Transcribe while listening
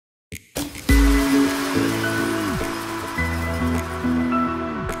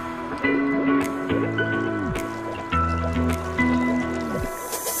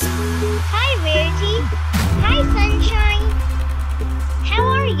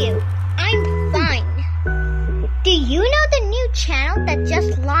you. I'm fine. Do you know the new channel that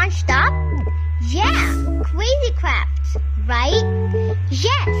just launched up? Yeah, Crazy Crafts, right?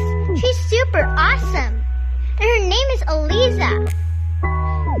 Yes, she's super awesome. And her name is Eliza.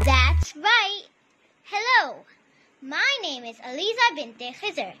 That's right. Hello, my name is Eliza Binte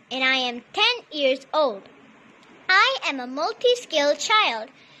Khizr and I am 10 years old. I am a multi-skilled child,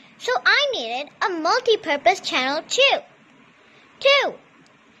 so I needed a multi-purpose channel too.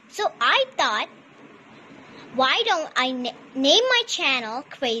 So I thought, why don't I name my channel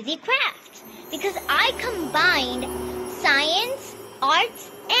Crazy Crafts? Because I combined science,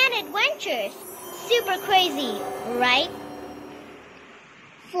 arts, and adventures. Super crazy, right?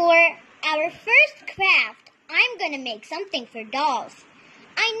 For our first craft, I'm gonna make something for dolls.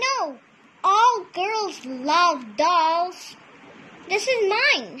 I know, all girls love dolls. This is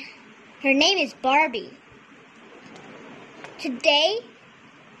mine. Her name is Barbie. Today,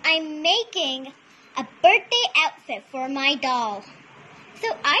 I'm making a birthday outfit for my doll. So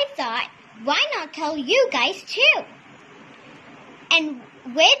I thought, why not tell you guys too? And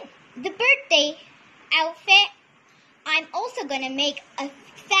with the birthday outfit, I'm also going to make a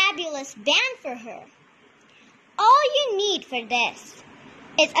fabulous band for her. All you need for this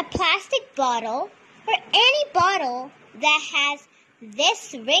is a plastic bottle or any bottle that has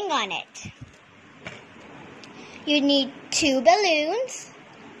this ring on it. You need 2 balloons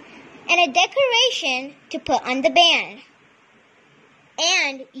and a decoration to put on the band.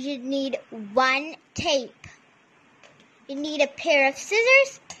 And you need 1 tape. You need a pair of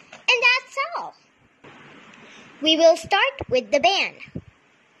scissors, and that's all. We will start with the band.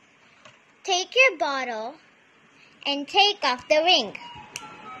 Take your bottle and take off the ring.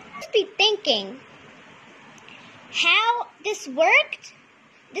 You must be thinking, how this worked?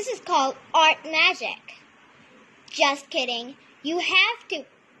 This is called art magic. Just kidding. You have to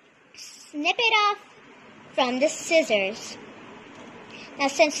snip it off from the scissors. Now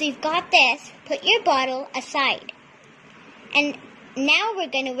since we've got this, put your bottle aside. And now we're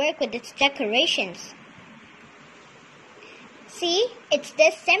going to work with its decorations. See, it's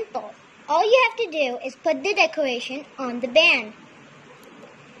this simple. All you have to do is put the decoration on the band.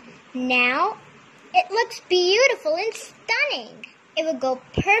 Now, it looks beautiful and stunning. It will go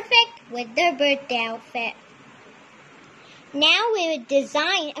perfect with their birthday outfit. Now we would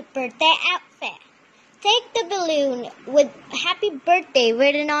design a birthday outfit. Take the balloon with happy birthday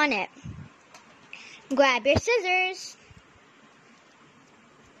written on it. Grab your scissors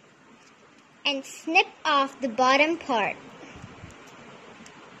and snip off the bottom part.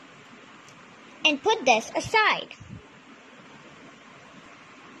 And put this aside.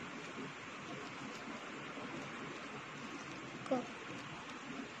 Cool.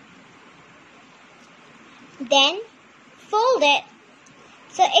 Then fold it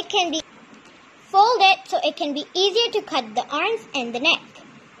so it can be easier to cut the arms and the neck.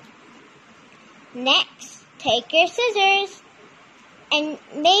 Next, take your scissors and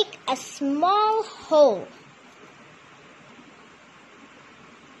make a small hole.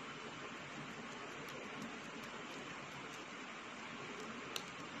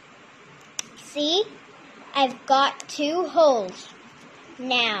 See, I've got 2 holes.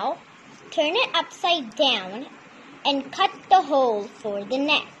 Now, turn it upside down and cut the hole for the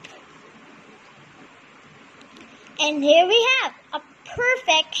neck. And here we have a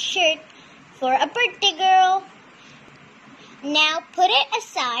perfect shirt for a birthday girl. Now put it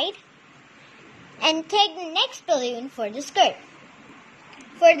aside and take the next balloon for the skirt.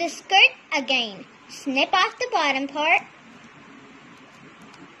 For the skirt, again, snip off the bottom part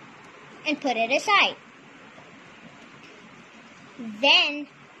and put it aside. Then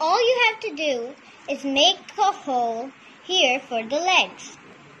all you have to do is make a hole here for the legs.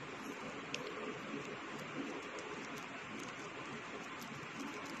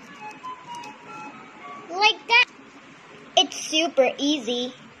 Like that. It's super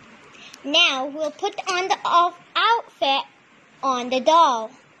easy. Now we'll put on the outfit on the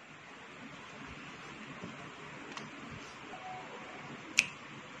doll.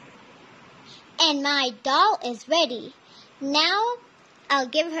 And my doll is ready. Now I'll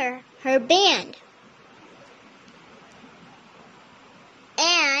give her her band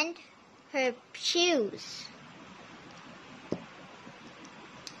and her shoes.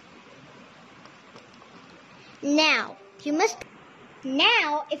 Now,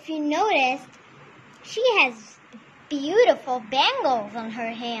 if you noticed, she has beautiful bangles on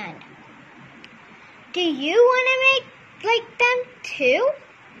her hand. Do you want to make like them too?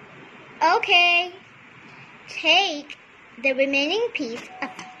 Okay. Take the remaining piece of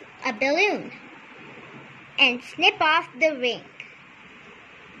a balloon and snip off the ring.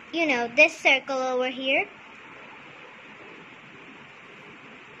 this circle over here.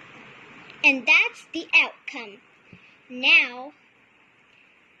 And that's the outcome. Now,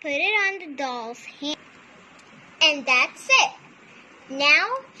 put it on the doll's hand. And that's it. Now,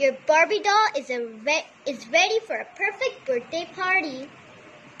 your Barbie doll is ready for a perfect birthday party.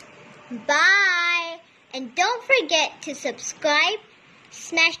 Bye! And don't forget to subscribe,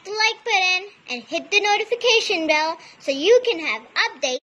 smash the like button, and hit the notification bell so you can have updates